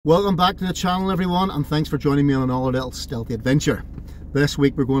Welcome back to the channel, everyone, and thanks for joining me on another little stealthy adventure. This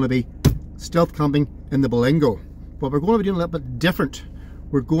week we're going to be stealth camping in the Balingo, but we're going to be doing a little bit different.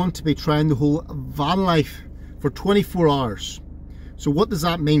 We're going to be trying the whole van life for 24 hours. So what does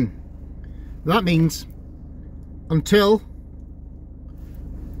that mean? That means until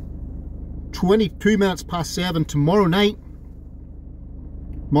 22 minutes past 7 tomorrow night,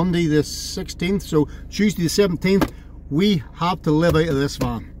 Monday the 16th, so Tuesday the 17th, we have to live out of this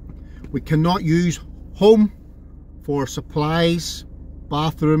van. We cannot use home for supplies,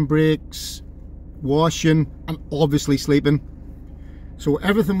 bathroom breaks, washing, and obviously sleeping. So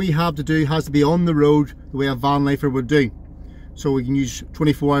everything we have to do has to be on the road the way a van lifer would do. So we can use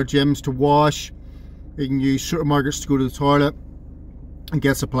 24-hour gyms to wash, we can use supermarkets to go to the toilet and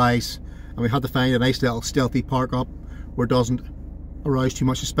get supplies. And we had to find a nice little stealthy park up where it doesn't arouse too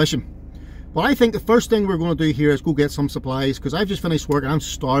much suspicion. But I think the first thing we're going to do here is go get some supplies, because I've just finished work and I'm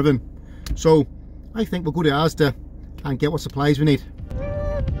starving. So I think we'll go to Asda and get what supplies we need.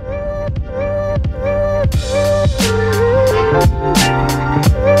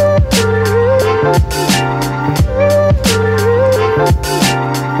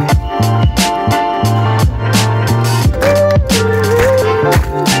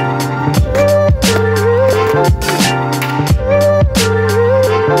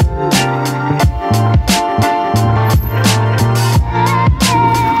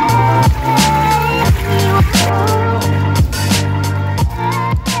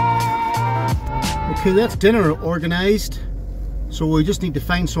 Okay, that's dinner organised, so we just need to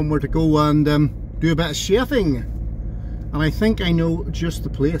find somewhere to go and do a bit of chefing, and I think I know just the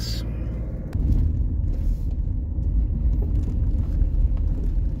place.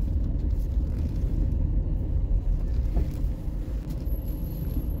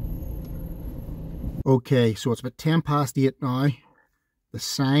 Okay, so it's about 10 past 8 now. The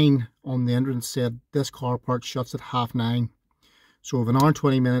sign on the entrance said this car park shuts at 9:30, so we have an hour and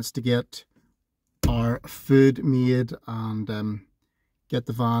 20 minutes to get our food made and get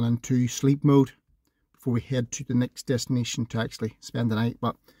the van into sleep mode before we head to the next destination to actually spend the night.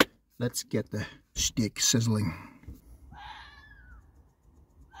 But let's get the steak sizzling.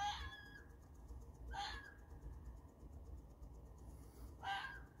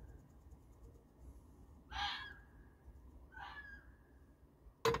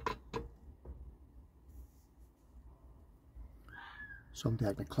 Something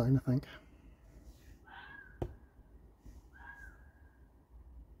like a clown, I think.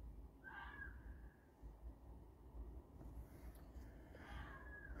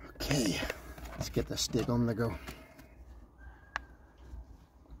 Okay, let's get the steak on the go.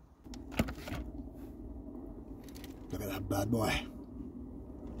 Look at that bad boy. I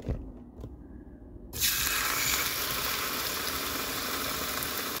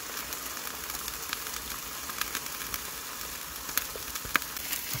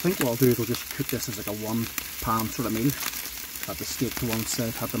think what I'll do is I'll just cook this as like a one pan sort of meal. Have the steak to one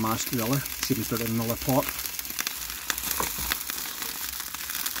side, have the mash to the other, see if we start in another pot.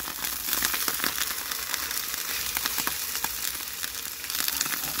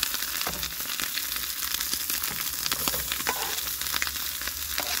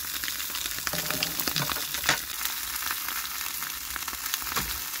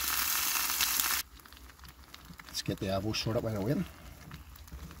 Let's get the avos sorted while we're waiting.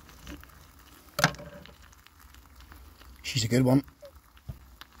 She's a good one.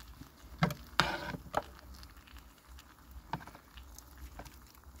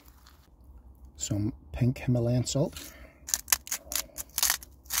 Some pink Himalayan salt.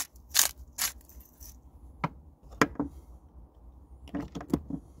 A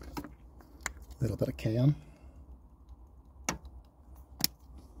little bit of cayenne.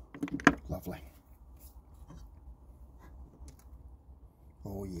 Lovely.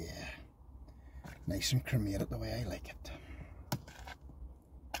 Oh yeah. Nice and cremated the way I like it.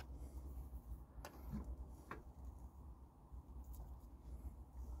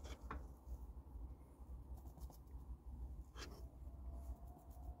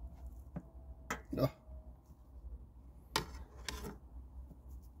 Oh.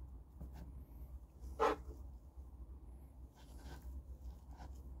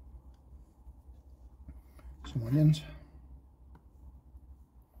 Some onions.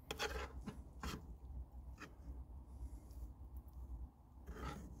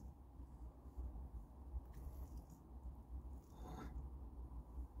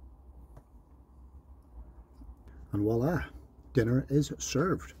 And voila, dinner is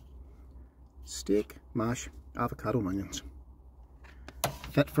served. Steak, mash, avocado and onions.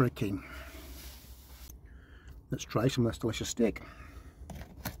 Fit for a king. Let's try some of this delicious steak.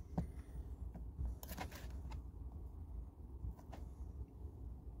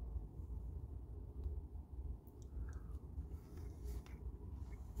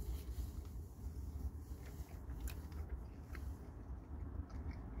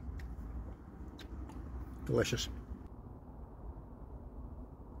 Delicious.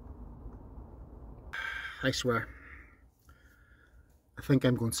 I swear, I think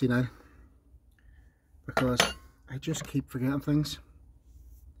I'm going senile because I just keep forgetting things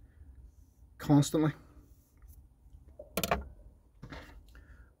constantly.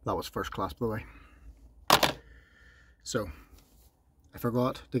 That was first class, by the way. So, I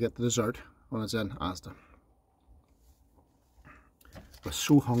forgot to get the dessert when I was in Asda. I was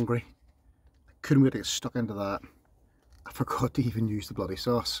so hungry, I couldn't wait to get stuck into that. I forgot to even use the bloody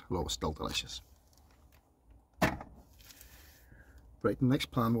sauce, although it was still delicious. Right, the next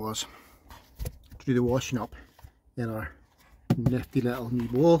plan was to do the washing up in our nifty little new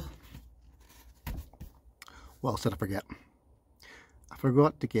bowl. Well, said I forget. I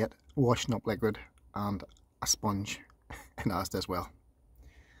forgot to get washing up liquid and a sponge in Asda as well.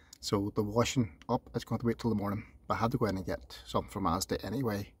 So the washing up is going to wait till the morning, but I had to go in and get something from Asda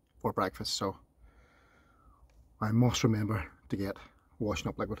anyway for breakfast, so I must remember to get washing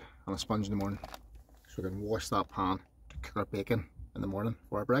up liquid and a sponge in the morning so I can wash that pan to cook our bacon in the morning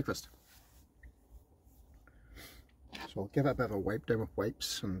for our breakfast. So I'll give it a bit of a wipe down with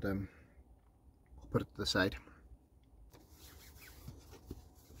wipes and I'll put it to the side.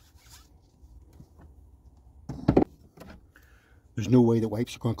 There's no way the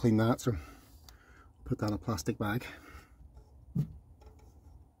wipes are going to clean that, so I'll put that in a plastic bag.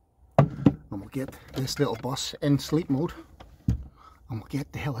 And we'll get this little bus in sleep mode and we'll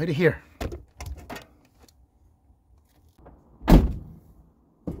get the hell out of here.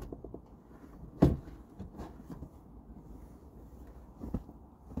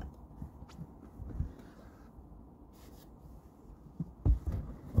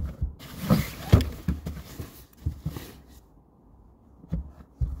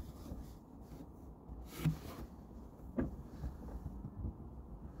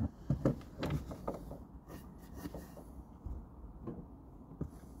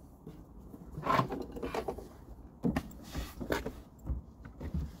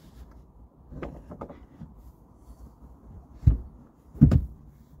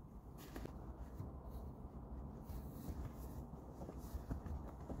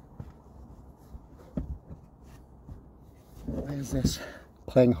 Why is this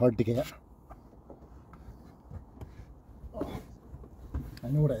playing hard to get? Oh, I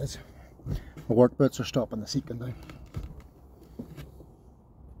know what it is. My work boots are stopping the seat going down.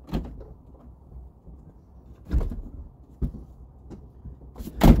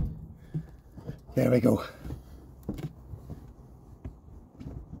 There we go.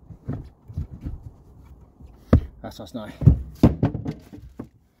 That's us now.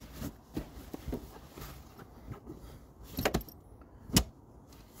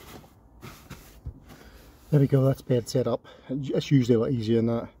 There we go, that's bed set up. It's usually a lot easier than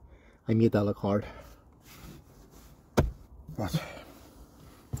that. I made that look hard. But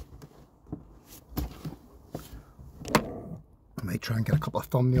I might try and get a couple of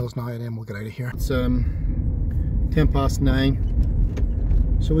thumbnails now and then we'll get out of here. It's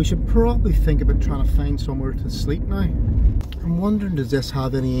 9:10. So we should probably think about trying to find somewhere to sleep now. I'm wondering, does this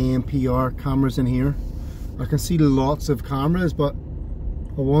have any ANPR cameras in here? I can see lots of cameras, but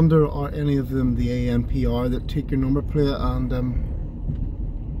I wonder, are any of them the ANPR that take your number plate and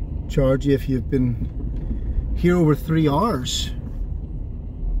charge you if you've been here over 3 hours?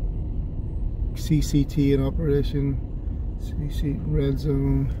 CCT in operation, CC red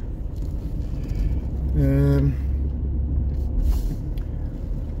zone.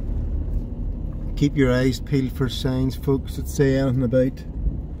 Keep your eyes peeled for signs, folks, that say anything about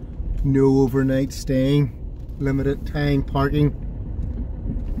no overnight staying, limited time parking.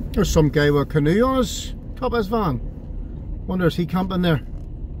 There's some guy with a canoe on his top of his van. Wonder, is he camping there?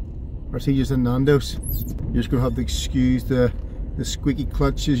 Or is he just in Nando's? You're just going to have to excuse the squeaky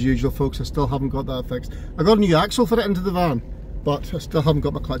clutch as usual, folks. I still haven't got that fixed. I got a new axle for it into the van, but I still haven't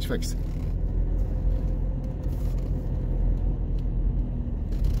got my clutch fixed.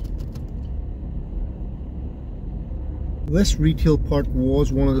 This retail park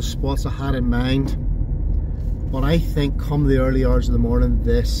was one of the spots I had in mind. But I think come the early hours of the morning,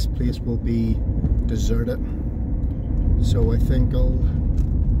 this place will be deserted. So I think I'll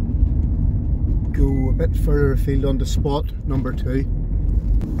go a bit further afield onto spot number 2.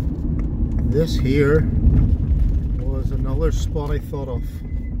 This here was another spot I thought of.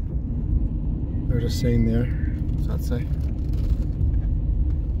 There's a sign there. What's that say?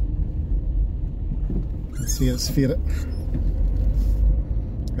 Let's see, it's faded.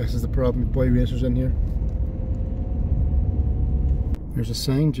 This is the problem with boy racers in here. There's a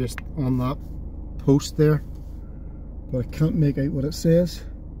sign just on that post there, but I can't make out what it says.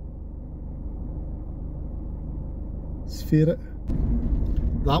 fade it.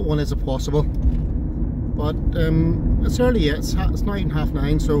 That one isn't possible, but it's early yet. It's not even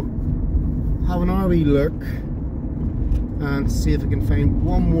 9:30, so have an wee look and see if I can find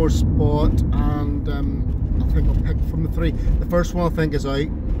one more spot, and I think I'll pick from the three. The first one I think is out.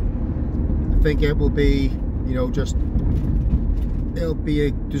 I think it will be, you know, just it'll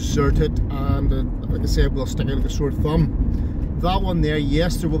be deserted, and like I said, we'll stick out like a sore thumb. That one there,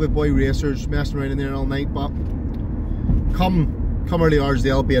 yes, there will be boy racers messing around in there all night, but come early hours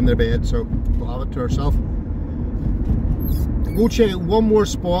they'll be in their bed, so we'll have it to ourselves. Go check out one more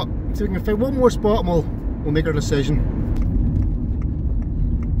spot, see if we can find one more spot, and we'll make our decision.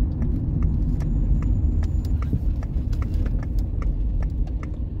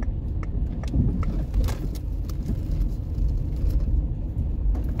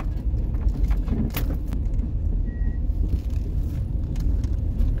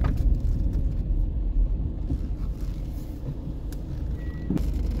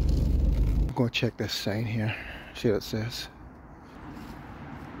 I'm going to check this sign here, see what it says.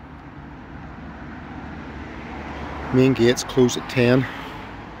 Main gates close at 10.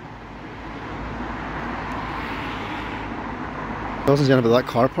 Doesn't say anything about that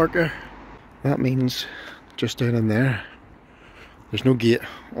car park there. That means just down in there, there's no gate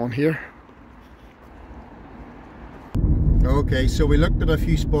on here. Okay, so we looked at a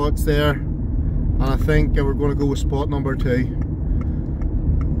few spots there, and I think we're going to go with spot number 2.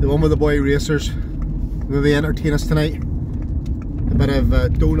 The one with the boy racers. Will they entertain us tonight? A bit of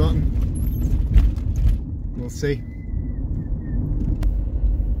donutting. We'll see.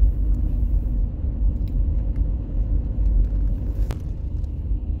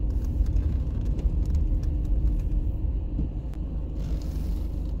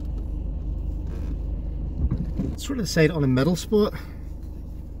 Sort of decide on a middle spot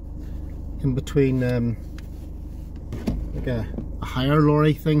in between like a hire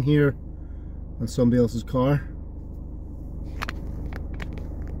lorry thing here and somebody else's car.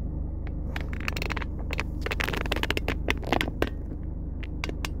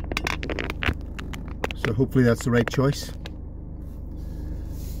 So hopefully that's the right choice.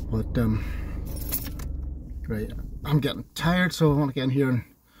 But right, I'm getting tired, so I want to get in here and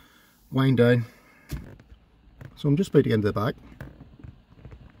wind down. So I'm just about to get into the back,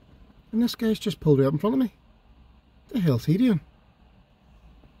 and this guy's just pulled right up in front of me. What the hell's he doing?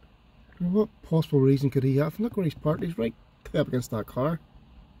 What possible reason could he have? Look where he's parked, he's right up against that car.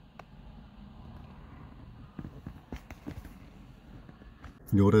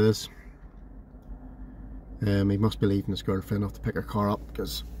 You know what it is? He must be leaving his girlfriend off to pick her car up,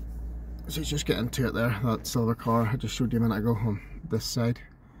 because she's just getting to it there, that silver car I just showed you a minute ago on this side.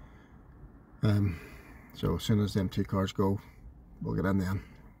 So as soon as them two cars go, we'll get in then.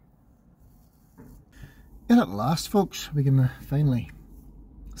 And at last, folks, we can finally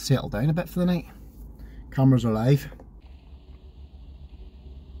settle down a bit for the night. Cameras are live.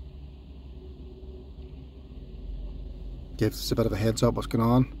 Gives us a bit of a heads up what's going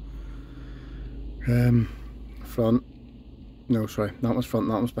on. Front, no sorry, that one's front,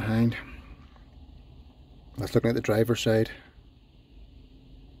 that one's behind. That's looking at the driver's side.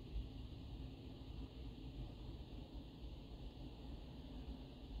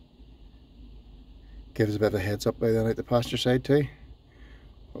 Gives a bit of a heads up by then out the passenger side too.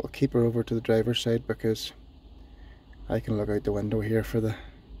 We'll keep her over to the driver's side because I can look out the window here for the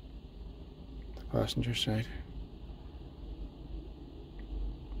passenger side.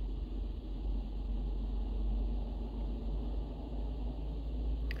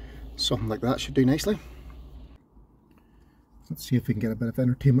 Something like that should do nicely. Let's see if we can get a bit of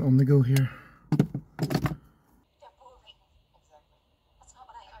entertainment on the go here.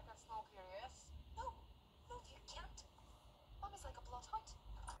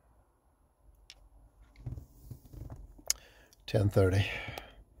 10:30.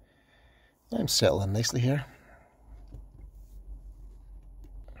 I'm settling nicely here.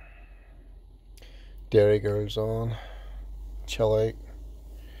 Dairy Girl's on. Chill out.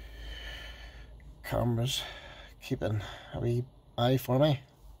 Cameras keeping a wee eye for me.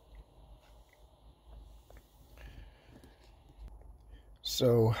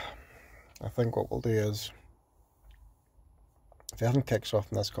 So I think what we'll do is, if you haven't kicks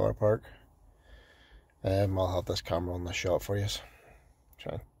off in this car park, I'll have this camera on the shot for you,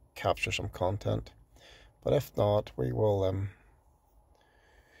 try and capture some content. But if not, we will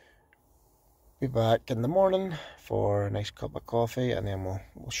be back in the morning for a nice cup of coffee, and then we'll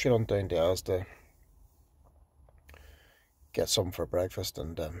shoot on down to Asda, get something for breakfast,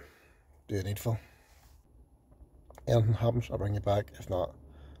 and do the needful. Anything happens, I'll bring you back. If not,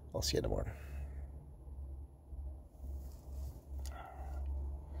 I'll see you in the morning.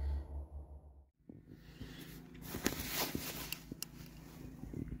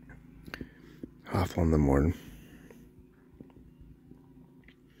 1:30 in the morning.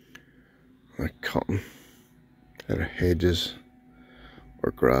 They're cutting either hedges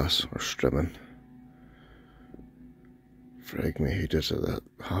or grass or strimming. Frag me, he does it at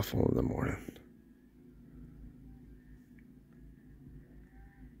 1:30 in the morning.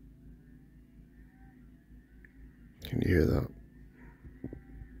 Can you hear that?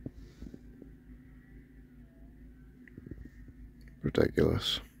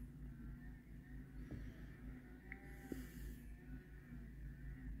 Ridiculous.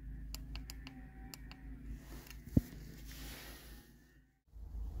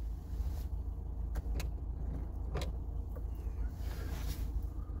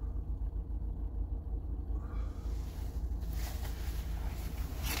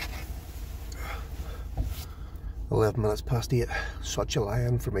 (11:08). Such a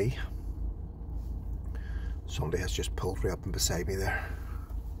lie-in for me. Somebody has just pulled right up and beside me there.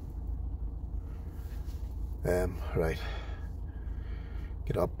 Right.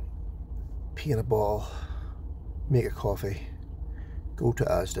 Get up, pee in a ball, make a coffee, go to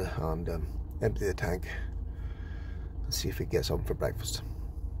Asda and empty the tank and see if we get something for breakfast.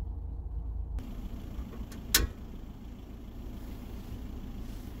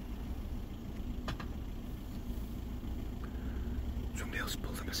 Somebody else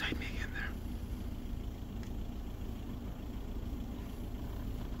pulled up beside me again there.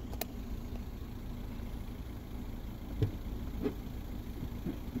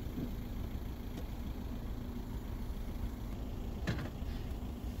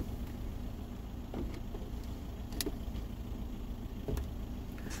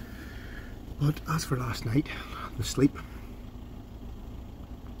 But as for last night, the sleep,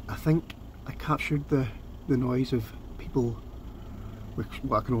 I think I captured the noise of people, which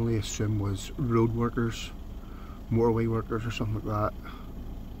what I can only assume was road workers, motorway workers or something like that,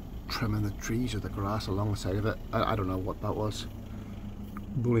 trimming the trees or the grass along the side of it. I don't know what that was.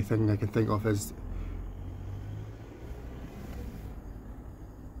 The only thing I can think of is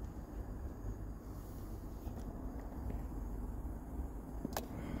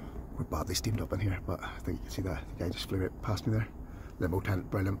we're badly steamed up in here, but I think you can see that the guy just flew right past me there. Limo tent,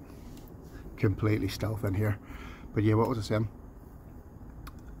 brilliant. Completely stealth in here. But yeah, what was I saying?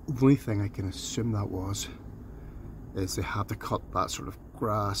 The only thing I can assume that was is they had to cut that sort of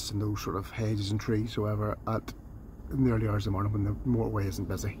grass and those sort of hedges and trees or whatever in the early hours of the morning when the motorway isn't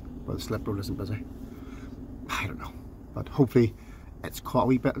busy, or the slip road isn't busy. I don't know, but hopefully it's caught a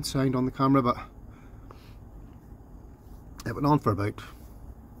wee bit of sound on the camera. But it went on for about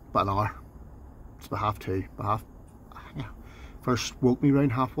an hour. It's about 2:30, yeah. First woke me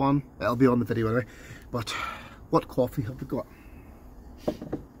around 1:30. It'll be on the video anyway. But what coffee have we got?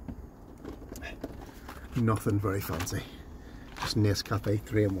 Nothing very fancy. Just Nescafe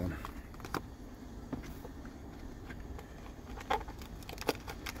 3-in-1.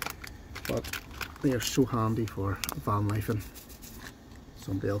 But they are so handy for van lifing.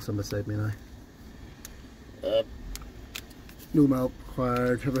 Somebody else in beside me now. No milk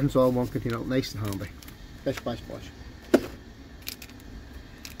required, everything's all in one container, nice and handy. Bish bash bosh.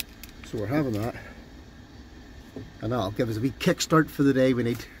 So we're having that, and that'll give us a wee kickstart for the day we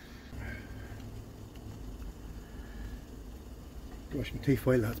need. Brush my teeth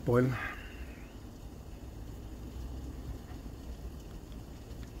while that's boiling.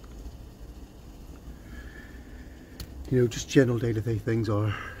 You know, just general day-to-day things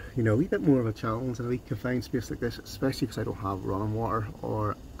are, you know, a wee bit more of a challenge in a wee confined space like this, especially because I don't have running water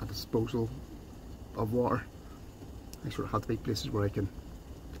or a disposal of water. I sort of have to be places where I can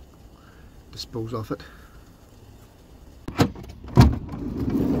dispose of it.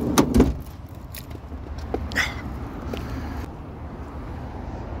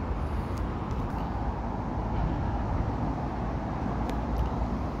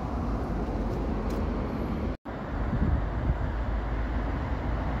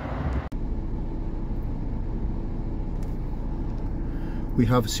 We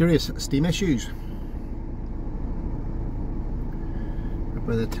have serious steam issues. But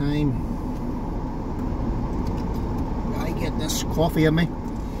by the time I get this coffee in me,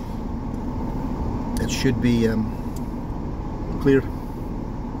 it should be cleared.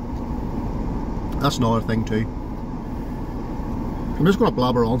 That's another thing too. I'm just going to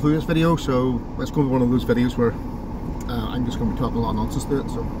blabber on through this video, so it's going to be one of those videos where I'm just going to be talking a lot of nonsense to it,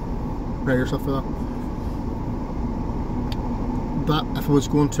 so prepare yourself for that. But if I was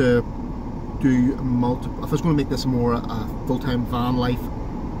going to do if I was going to make this more a full-time van life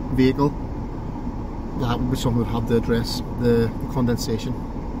vehicle, that would be something that would have to address the condensation.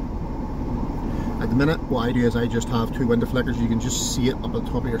 At the minute, what I do is I just have 2 window flickers. You can just see it up at the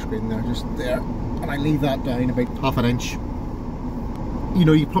top of your screen there, just there. And I leave that down about half an inch. You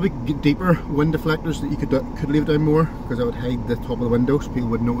know, you probably could get deeper window deflectors that you could leave down more, because I would hide the top of the window so people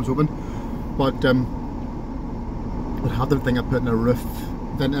wouldn't know it was open. But would have the thing I put in a roof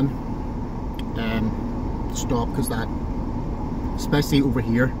vent in stop, because that, especially over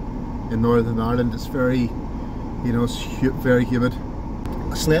here in Northern Ireland, it's very, you know, it's very humid.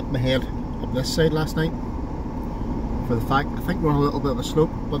 I slept my head up this side last night for the fact I think we're on a little bit of a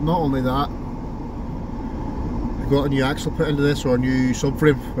slope, but not only that. Got a new axle put into this, or a new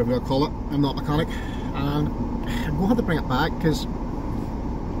subframe, whatever you want to call it. I'm not a mechanic, and I'm going to have to bring it back because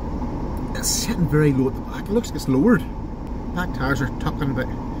it's sitting very low at the back. It looks like it's lowered. Back tires are tucked in about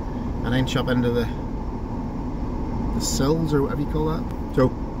an inch up into the sills, or whatever you call that. So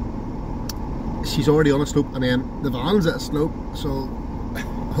she's already on a slope, and then the van's at a slope, so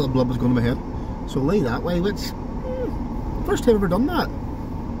all the blood was going to my head. So lay that way, which first time I've ever done that.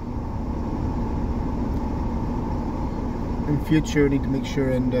 In future, I need to make sure,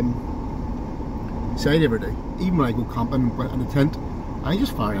 and see, I never do. Even when I go camping in a tent, I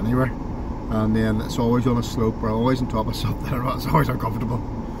just fire anywhere, and then it's always on a slope, or always on top of something, or it's always uncomfortable.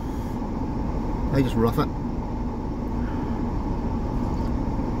 I just rough it.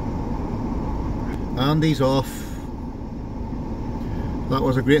 Andy's off. That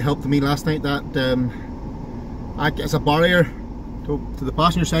was a great help to me last night. That it's a barrier to the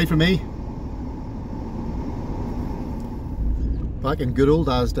passenger side for me. Back in good old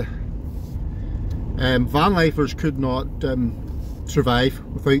Asda. Vanlifers could not survive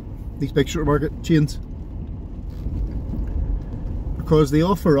without these big supermarket chains, because they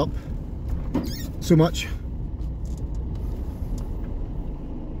offer up so much.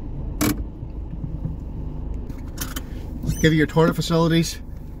 They give you your toilet facilities,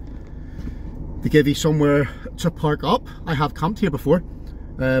 they give you somewhere to park up. I have camped here before.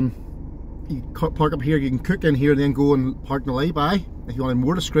 You park up here, you can cook in here, and then go and park in the lay-by if you want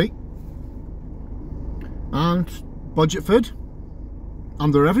more discreet. And budget food,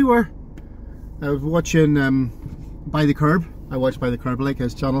 and they're everywhere. I was watching By the Curb. I watch By the Curb, I like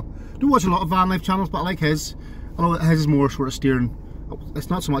his channel. Don't watch a lot of van life channels, but I like his. I know his is more sort of steering. It's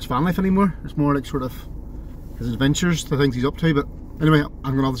not so much van life anymore. It's more like sort of his adventures, the things he's up to. But anyway,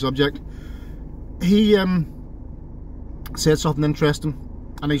 I'm going off the subject. He said something interesting,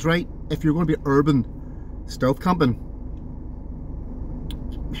 and he's right. If you're going to be urban stealth camping,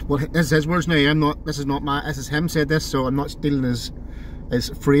 well, this is his words now. This is him said this, so I'm not stealing his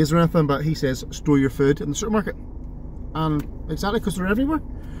phrase or anything. But he says, store your food in the supermarket, and exactly, because they're everywhere.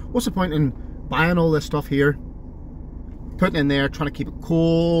 What's the point in buying all this stuff here, putting it in there, trying to keep it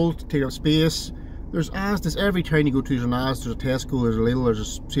cold, take up space? There's Asda's every town you go to. There's an Asda, there's a Tesco, there's a Lidl, there's a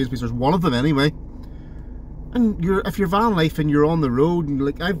Sainsbury's. There's one of them anyway. And if you're van life and you're on the road, and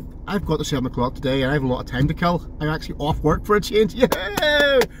like I've got to 7 o'clock today, and I have a lot of time to kill. I'm actually off work for a change. Yeah,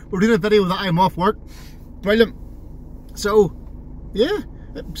 we're doing a video that I'm off work. Brilliant. So yeah,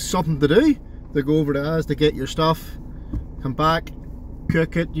 it's something to do. To go over to Asda to get your stuff, come back,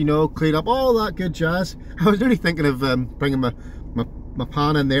 cook it, you know, clean up, all that good jazz. I was really thinking of bringing my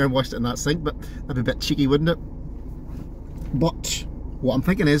pan in there and washed it in that sink, but that'd be a bit cheeky, wouldn't it? But what I'm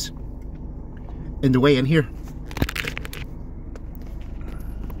thinking is, in the way in here,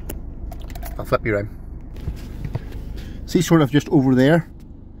 I'll flip you around. See, sort of just over there,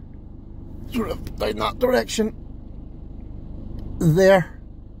 sort of down that direction. There's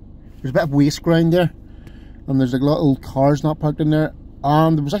a bit of waste ground there, and there's like a lot of old cars not parked in there.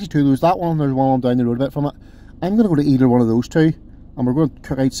 And there was actually 2 of those. That one, there's one down the road a bit from it. I'm going to go to either one of those 2, and we're going to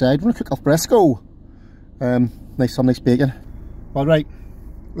cook outside. We're going to cook al fresco. Some nice bacon. All right,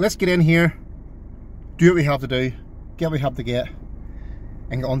 let's get in here, do what we have to do, get what we have to get,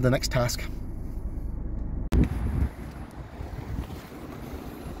 and get on to the next task.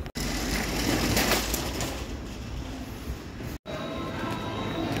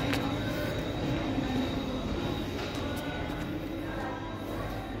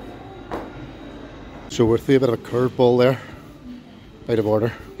 So we're through a bit of a curveball there, out of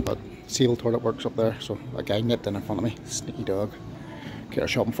order, but Sable Toilet Works up there, so a guy nipped in front of me, sneaky dog. Get our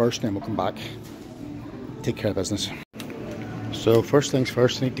shopping first, then we'll come back, take care of business. So first things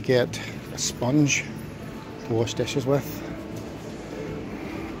first, I need to get a sponge to wash dishes with.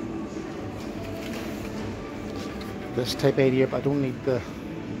 This type idea, but I don't need the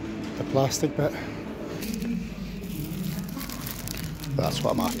plastic bit. That's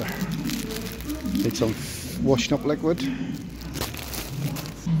what I'm after. Need some washing up liquid.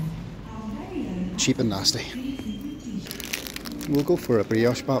 Cheap and nasty. We'll go for a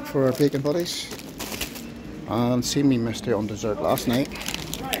brioche bat for our bacon buddies. And seen me missed out on dessert last night.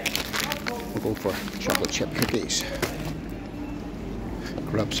 We'll go for chocolate chip cookies.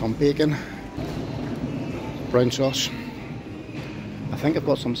 Grab some bacon, brown sauce. I think I've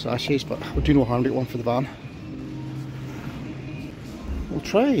got some sachets, but we'll do no harm to get one for the van. We'll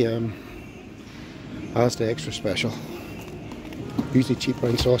try Asda extra special. Usually cheap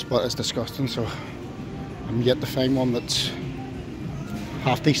brown sauce, but it's disgusting, so I'm yet to find one that's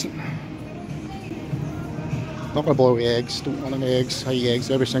half decent. Not gonna bother with eggs, don't want any eggs. I eat eggs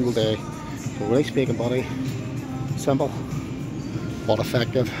every single day. So nice bacon body, simple, but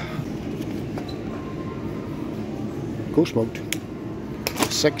effective. Go smoked.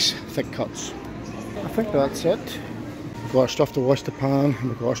 6 thick cuts. I think that's it. We've got our stuff to wash the pan, and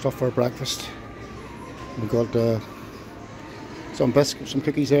we've got our stuff for our breakfast. We've got some biscuits, some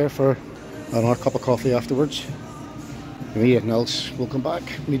cookies there for another cup of coffee afterwards. If we need anything else, we'll come back.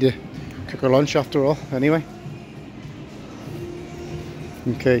 We need to cook our lunch after all, anyway.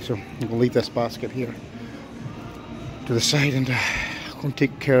 Okay, so I'm going to leave this basket here to the side, and I'm going to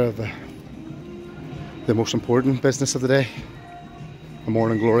take care of the most important business of the day, the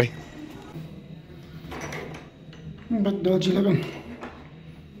morning glory. A bit dodgy looking.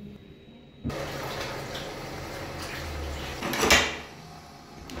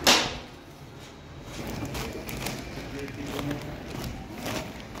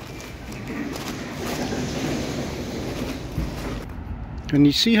 Can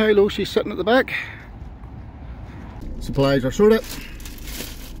you see how low she's sitting at the back? Supplies are sorted.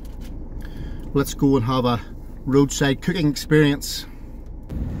 Let's go and have a roadside cooking experience.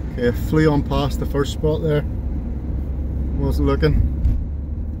 Okay, I flew on past the first spot there. Wasn't looking.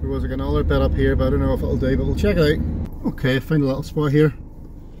 There was like another bit up here, but I don't know if it'll do, but we'll check it out. Okay, I found a little spot here.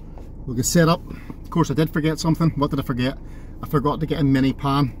 We can set up. Of course, I did forget something. What did I forget? I forgot to get a mini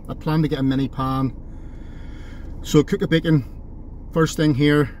pan. I planned to get a mini pan. So cook the bacon first thing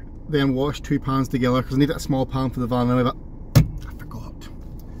here, then wash 2 pans together, because I need a small pan for the van anyway, but I forgot.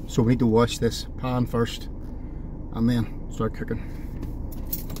 So we need to wash this pan first and then start cooking.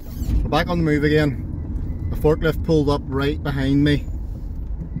 We're back on the move again. A forklift pulled up right behind me,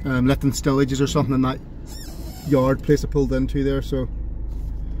 lifting stillages or something in that yard place I pulled into there, so,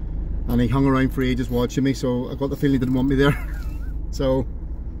 and he hung around for ages watching me, so I got the feeling he didn't want me there. So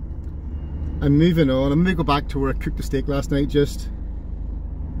I'm moving on. I'm going to go back to where I cooked the steak last night just.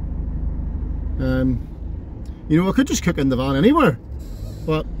 You know, I could just cook in the van anywhere,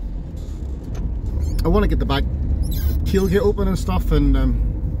 but I want to get the back tailgate open and stuff, and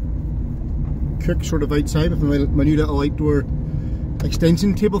cook sort of outside with my new little outdoor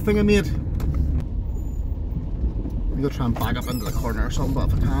extension table thing I made. I'm going to try and back up into the corner or something, but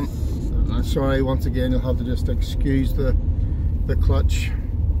if I can't, I'm sorry, once again you'll have to just excuse the clutch.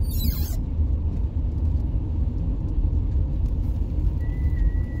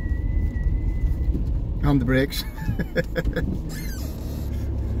 And the brakes.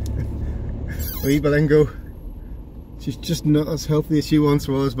 Wee Belingo. She's just not as healthy as she once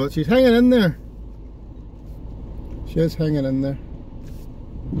was, but she's hanging in there. She is hanging in there.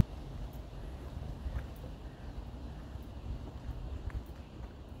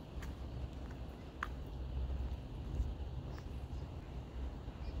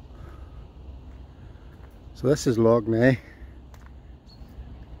 So this is Lough Neagh,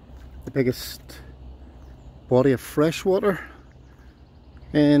 the biggest body of fresh water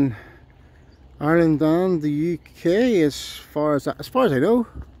in Ireland and the UK, as far as I know.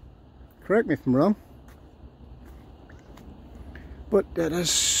 Correct me if I'm wrong. But it is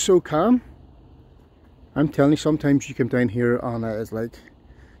so calm. I'm telling you, sometimes you come down here and it's like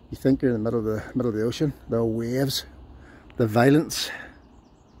you think you're in the middle of the ocean. The waves, the violence,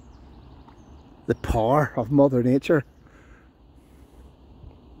 the power of Mother Nature.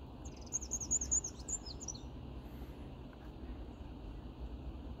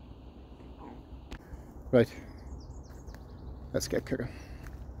 Right, let's get cooking.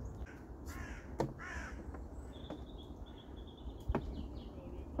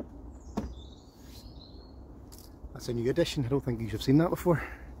 That's a new addition. I don't think you've seen that before.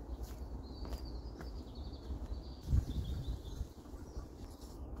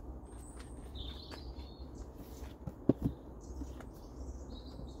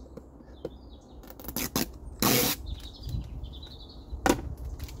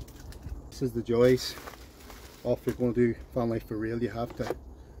 This is the joys. If you're going to do van life for real, you have to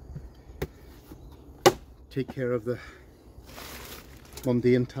take care of the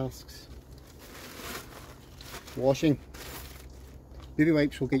mundane tasks. Washing. Baby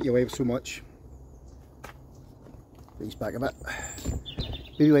wipes will get you away with so much. These back a bit.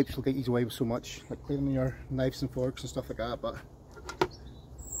 baby wipes will get you away with so much, like cleaning your knives and forks and stuff like that, but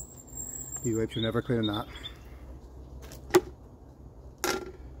baby wipes are never cleaning that.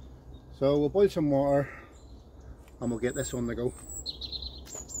 So we'll boil some water and we'll get this on the go.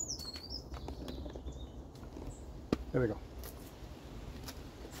 There we go.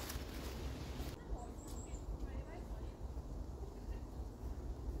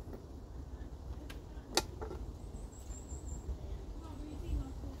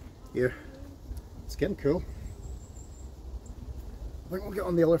 Here, it's getting cool. I think we'll get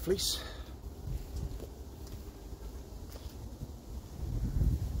on the other fleece.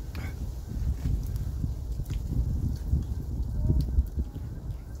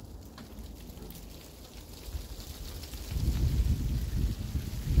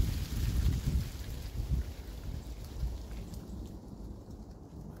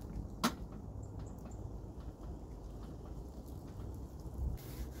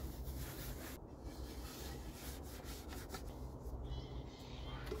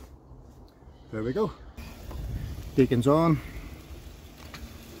 There we go. Bacon's on.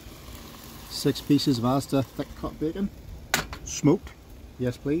 6 pieces of Asda thick cut bacon. Smoked.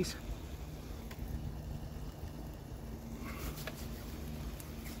 Yes please.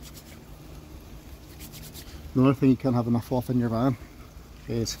 Another thing you can't have enough of in your van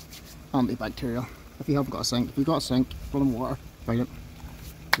is antibacterial. If you haven't got a sink, if you've got a sink, running water, find it.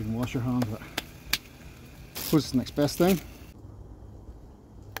 You can wash your hands with it. What's the next best thing?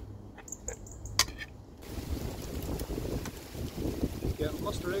 Get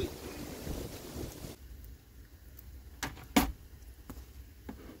mustard out.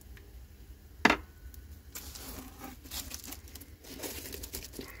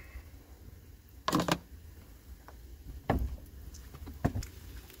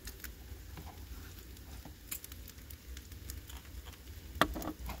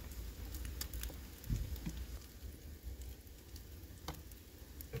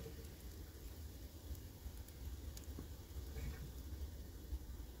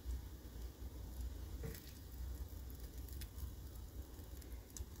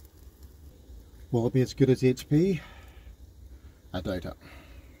 Will it be as good as HP? I doubt it.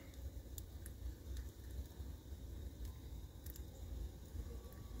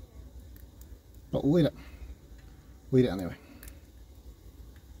 But we'll eat it. We'll eat it anyway.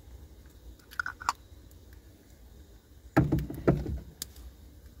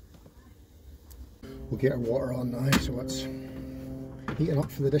 We'll get our water on now, so it's heating up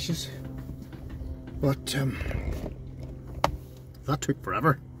for the dishes. But that took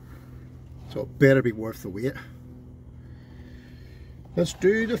forever. So it better be worth the wait. Let's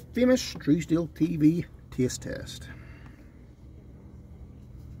do the famous Truesdale TV taste test.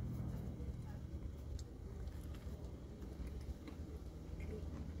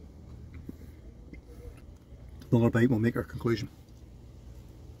 Another bite will make our conclusion.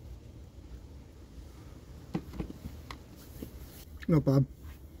 Not bad.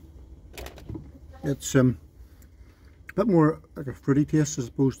 It's a bit more like a fruity taste as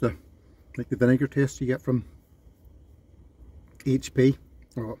opposed to like the vinegar taste you get from HP,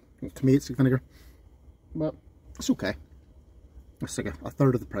 or tomatoes like vinegar, but it's okay. It's like a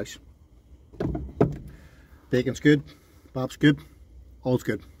third of the price. Bacon's good, Bob's good, all's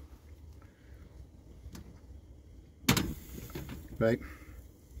good. Right,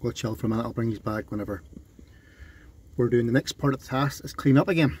 we'll chill for a minute. I'll bring these back whenever we're doing the next part of the task, is clean up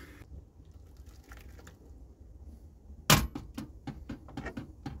again.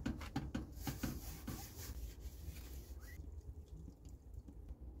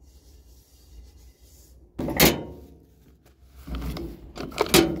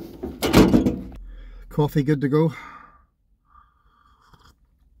 Coffee good to go.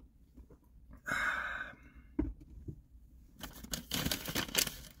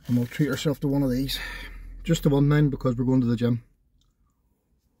 And we'll treat ourselves to one of these. Just the one then, because we're going to the gym.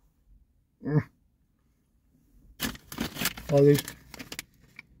 All these.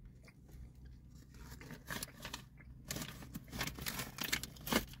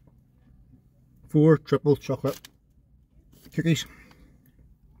 Four triple chocolate cookies.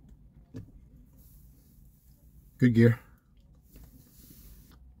 Good gear.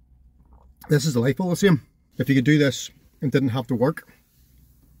 This is the life all the same. If you could do this and didn't have to work,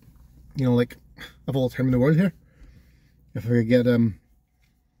 you know, like I've all the time in the world here. If I could get a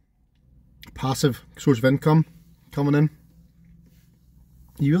passive source of income coming in,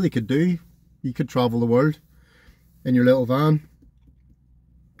 you really could do. You could travel the world in your little van,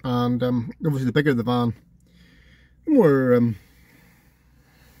 and obviously the bigger the van, the more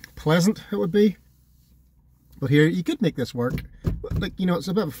pleasant it would be. But here, you could make this work. But, like, you know, it's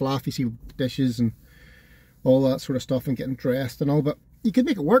a bit of a flaff, you see dishes and all that sort of stuff and getting dressed and all, but you could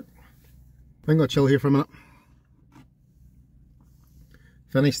make it work. I'm going to chill here for a minute.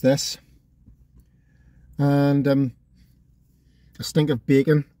 Finish this. And a stink of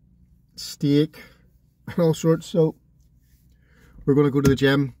bacon, steak, and all sorts. So we're going to go to the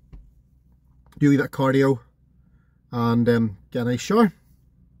gym, do a wee bit of cardio, and get a nice shower.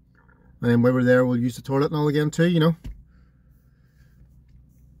 And then when we're there, we'll use the toilet and all again too, you know.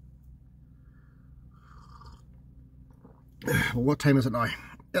 Well, what time is it now?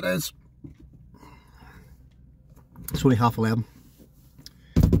 It is. It's only 11:30.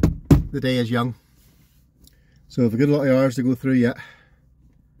 The day is young. So I've a good lot of hours to go through yet.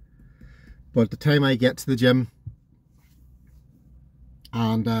 But the time I get to the gym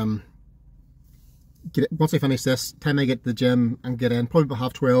and once I finish this, time I get to the gym and get in, probably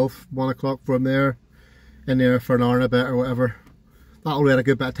about 12:30, 1 o'clock from there, in there for an hour and a bit or whatever. That'll get a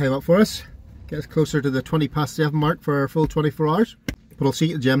good bit of time up for us. Get us closer to the 7:20 mark for our full 24 hours. But I'll see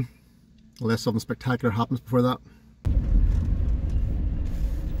you at the gym, unless something spectacular happens before that.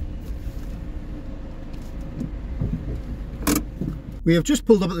 We have just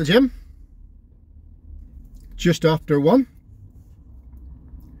pulled up at the gym, just after 1.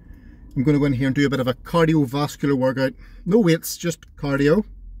 I'm going to go in here and do a bit of a cardiovascular workout. No weights, just cardio.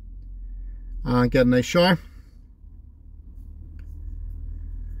 And get a nice shower.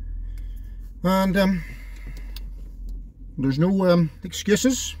 And there's no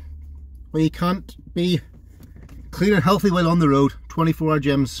excuses why you can't be clean and healthy while on the road. 24-hour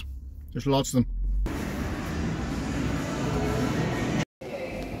gyms, there's lots of them.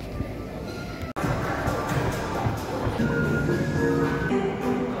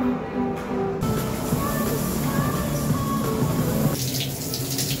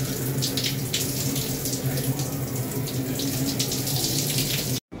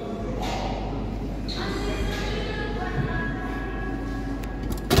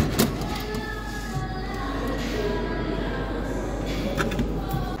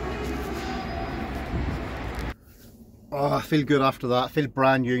 Oh, I feel good after that. I feel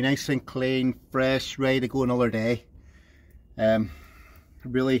brand new, nice and clean, fresh, ready to go another day.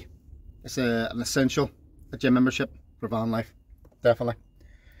 Really, it's an essential, a gym membership for van life, definitely.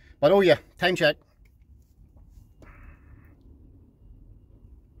 But oh yeah, time check.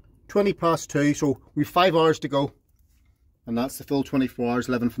 2:20, so we've 5 hours to go. And that's the full 24 hours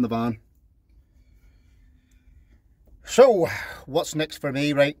living from the van. So, what's next for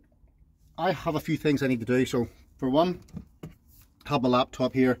me, right? I have a few things I need to do. So, for one, I have my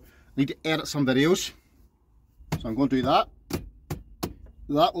laptop here. I need to edit some videos. So I'm going to do that.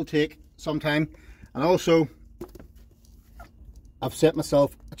 That will take some time. And also, I've set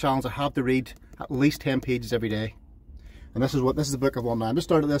myself a challenge. I have to read at least 10 pages every day. And this is the book I've won now. I'm just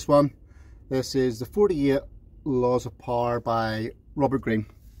started this one. This is the 48 Laws of Power by Robert Greene.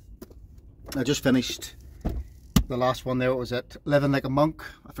 I just finished the last one there. What was it? Living Like a Monk.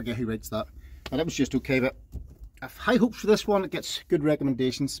 I forget who writes that. And it was just okay, but I have high hopes for this one. It gets good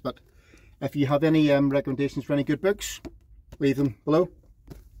recommendations. But if you have any recommendations for any good books, leave them below.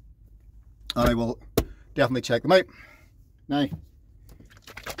 And I will definitely check them out. Now,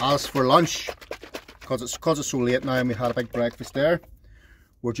 as for lunch, because it's so late now and we had a big breakfast there,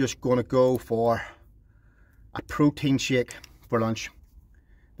 we're just going to go for a protein shake for lunch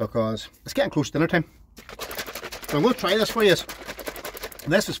because it's getting close to dinner time. So I'm going to try this for you.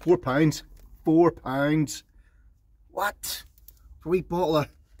 This is £4. £4. What? For a wee bottle of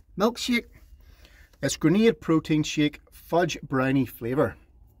milkshake? It's grenade protein shake, fudge brownie flavour.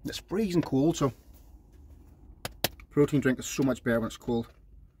 It's freezing cold, so protein drink is so much better when it's cold.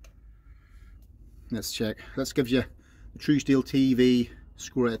 Let's check. This gives you the True Steel TV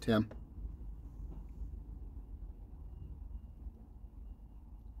score out of 10.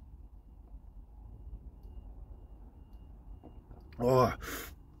 Oh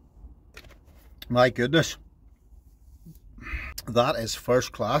my goodness, that is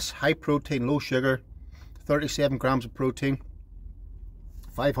first class. High protein, low sugar, 37 grams of protein,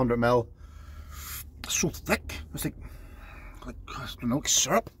 500 ml. It's so thick. It's like I don't know, like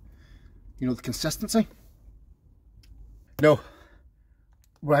syrup. You know, the consistency. No,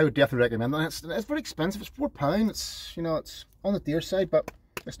 well, I would definitely recommend that. It's very expensive. It's £4. It's, you know, it's on the dear side, but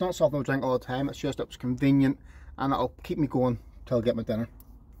it's not something I drink all the time. It's just it was convenient and it'll keep me going till I get my dinner.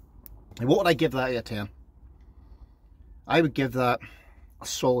 And what would I give that out of 10? I would give that a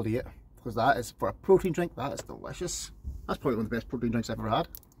solid 8 because that is, for a protein drink, that is delicious. That's probably one of the best protein drinks I've ever had.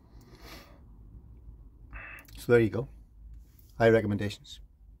 So there you go. High recommendations.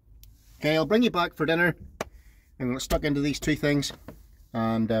 Okay, I'll bring you back for dinner I'm going to stuck into these two things,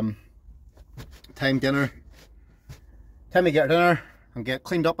 and time we get our dinner and get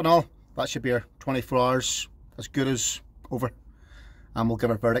cleaned up and all, that should be our 24 hours as good as over, and we'll give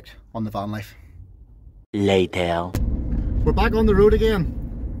our verdict on the van life. Later. We're back on the road again.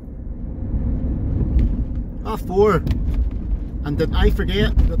 4:30, and did I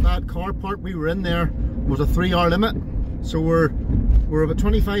forget that car park we were in there was a 3-hour limit, so we're about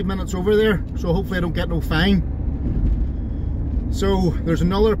 25 minutes over there, so hopefully I don't get no fine. So there's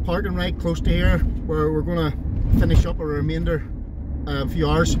another parking right close to here where we're going to finish up our remainder a few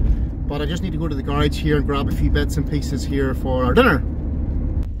hours, but I just need to go to the garage here and grab a few bits and pieces here for our dinner.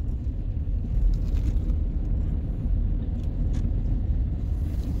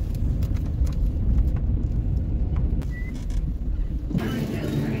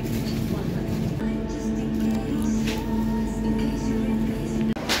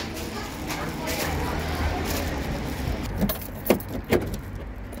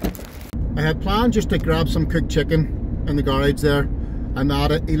 I had planned just to grab some cooked chicken in the garage there and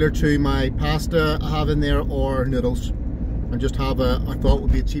add it either to my pasta I have in there or noodles, and just have I thought it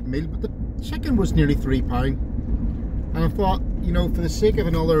would be a cheap meal, but the chicken was nearly £3, and I thought, you know, for the sake of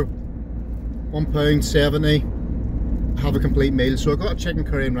another £1.70, have a complete meal. So I got a chicken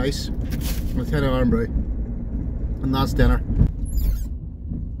curry and rice with a tin of iron brew, and that's dinner.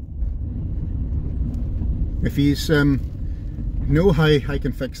 If he's know how I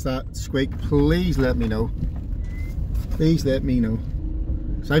can fix that squeak, please let me know. Please let me know.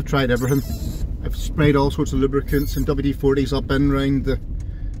 So I've tried everything. I've sprayed all sorts of lubricants and WD-40s up in around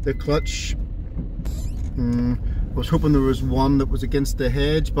the clutch. I was hoping there was one that was against the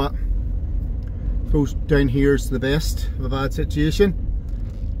hedge, but I suppose down here is the best of a bad situation.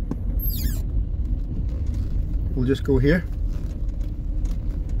 We'll just go here.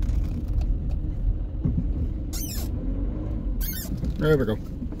 There we go.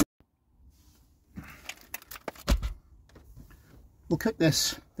 We'll cook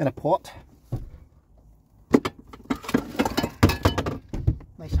this in a pot.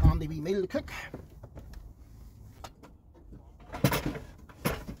 Nice handy wee meal to cook.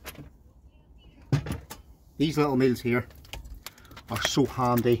 These little meals here are so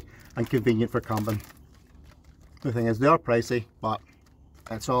handy and convenient for camping. The thing is, they are pricey, but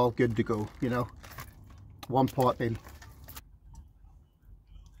it's all good to go, you know. One pot meal.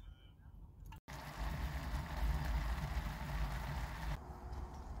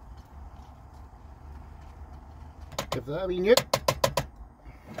 Give that a wee nip.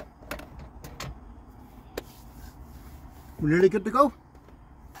 We're nearly good to go.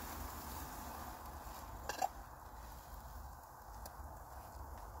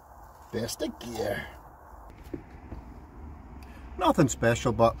 Best of gear. Nothing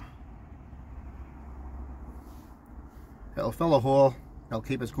special, but it'll fill a hole, it'll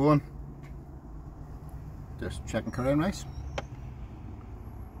keep us going. Just chicken curry and rice.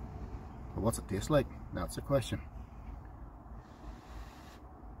 But what's it taste like? That's the question.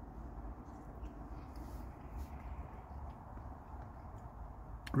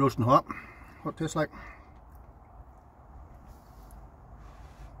 Roasting hot. What it tastes like?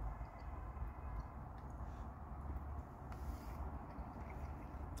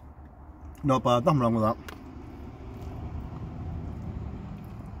 Not bad, nothing wrong with that.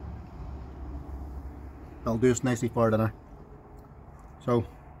 That'll do us nicely for dinner. So,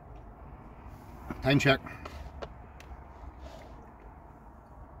 time check.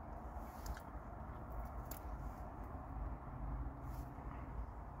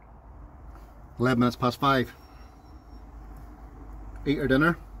 (11:05). Eat our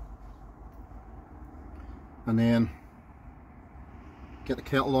dinner and then get the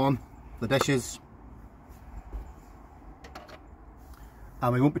kettle on, the dishes,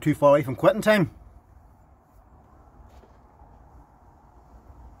 and we won't be too far away from quitting time.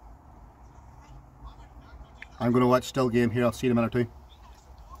 I'm going to watch still game here. I'll see you in a minute or two.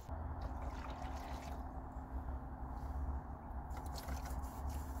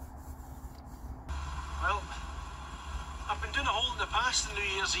 Well, I've been doing a hole in the past in New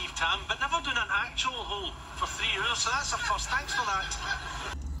Year's Eve time, but never done an actual hole for 3 years, so that's a first. Thanks for that.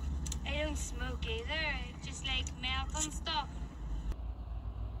 I don't smoke either, I just like milk and stuff.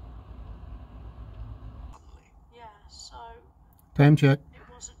 Yeah, so Time check. it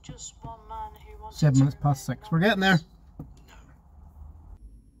wasn't just one man who wanted 6:07. We're getting there.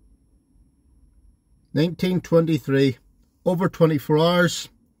 1923. Over 24 hours.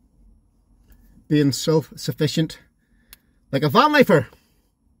 Being self-sufficient. Like a van lifer.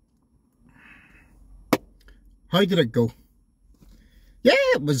 How did it go? Yeah,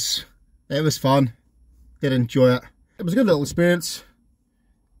 it was fun. did enjoy it. It was a good little experience,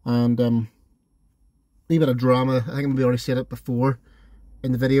 and a bit of drama. I think we already said it before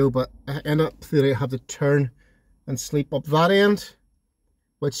in the video, but I ended up feeling I had to turn and sleep up that end,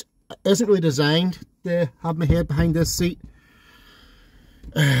 which isn't really designed to have my head behind this seat.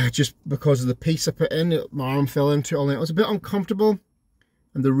 Just because of the piece I put in, my arm fell into it all night. It was a bit uncomfortable,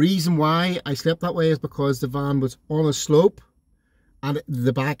 and the reason why I slept that way is because the van was on a slope and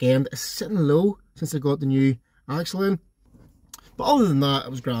the back end is sitting low since I got the new axle in. But other than that,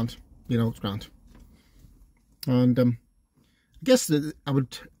 it was grand. You know, it's grand. And I guess that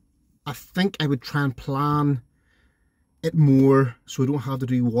I think I would try and plan it more so I don't have to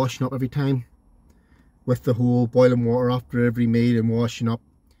do washing up every time, with the whole boiling water after every meal and washing up.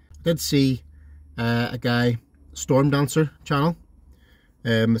 I did see a guy, Storm Dancer channel,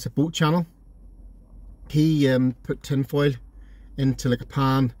 it's a boat channel. He put tinfoil into like a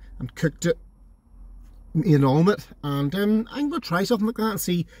pan and cooked it in on it, and I'm going to try something like that and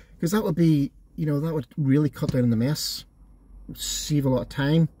see, because that would be, you know, that would really cut down on the mess, save a lot of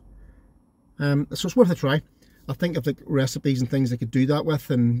time. So it's worth a try. I think of like recipes and things I could do that with,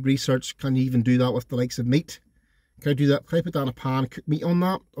 and research, can you even do that with the likes of meat? Can I do that? Can I put that in a pan, cook meat on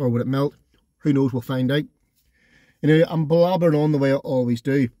that, or would it melt? Who knows, we'll find out. You know, I'm blabbering on the way I always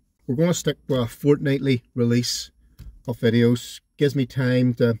do. We're going to stick with a fortnightly release of videos. Gives me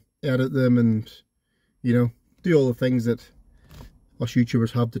time to edit them and, you know, do all the things that us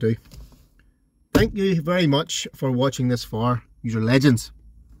YouTubers have to do. Thank you very much for watching this far. You're legends.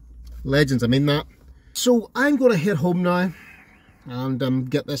 Legends, I mean that. So I'm going to head home now and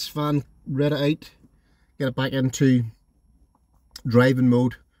get this van ready out, get it back into driving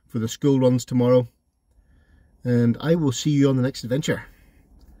mode for the school runs tomorrow, and I will see you on the next adventure.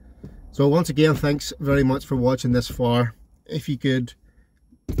 So once again, thanks very much for watching this far. If you could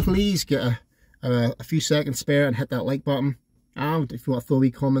please get a few seconds spare and hit that like button, and if you want to throw a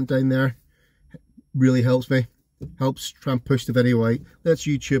wee comment down there, it really helps me, helps try and push the video out, lets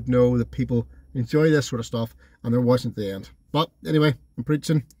YouTube know that people enjoy this sort of stuff and they're watching to the end. But anyway, I'm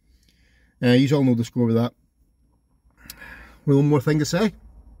preaching. You all know the score with that. One more thing to say.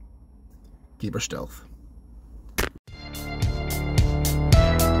 Keep her stealth.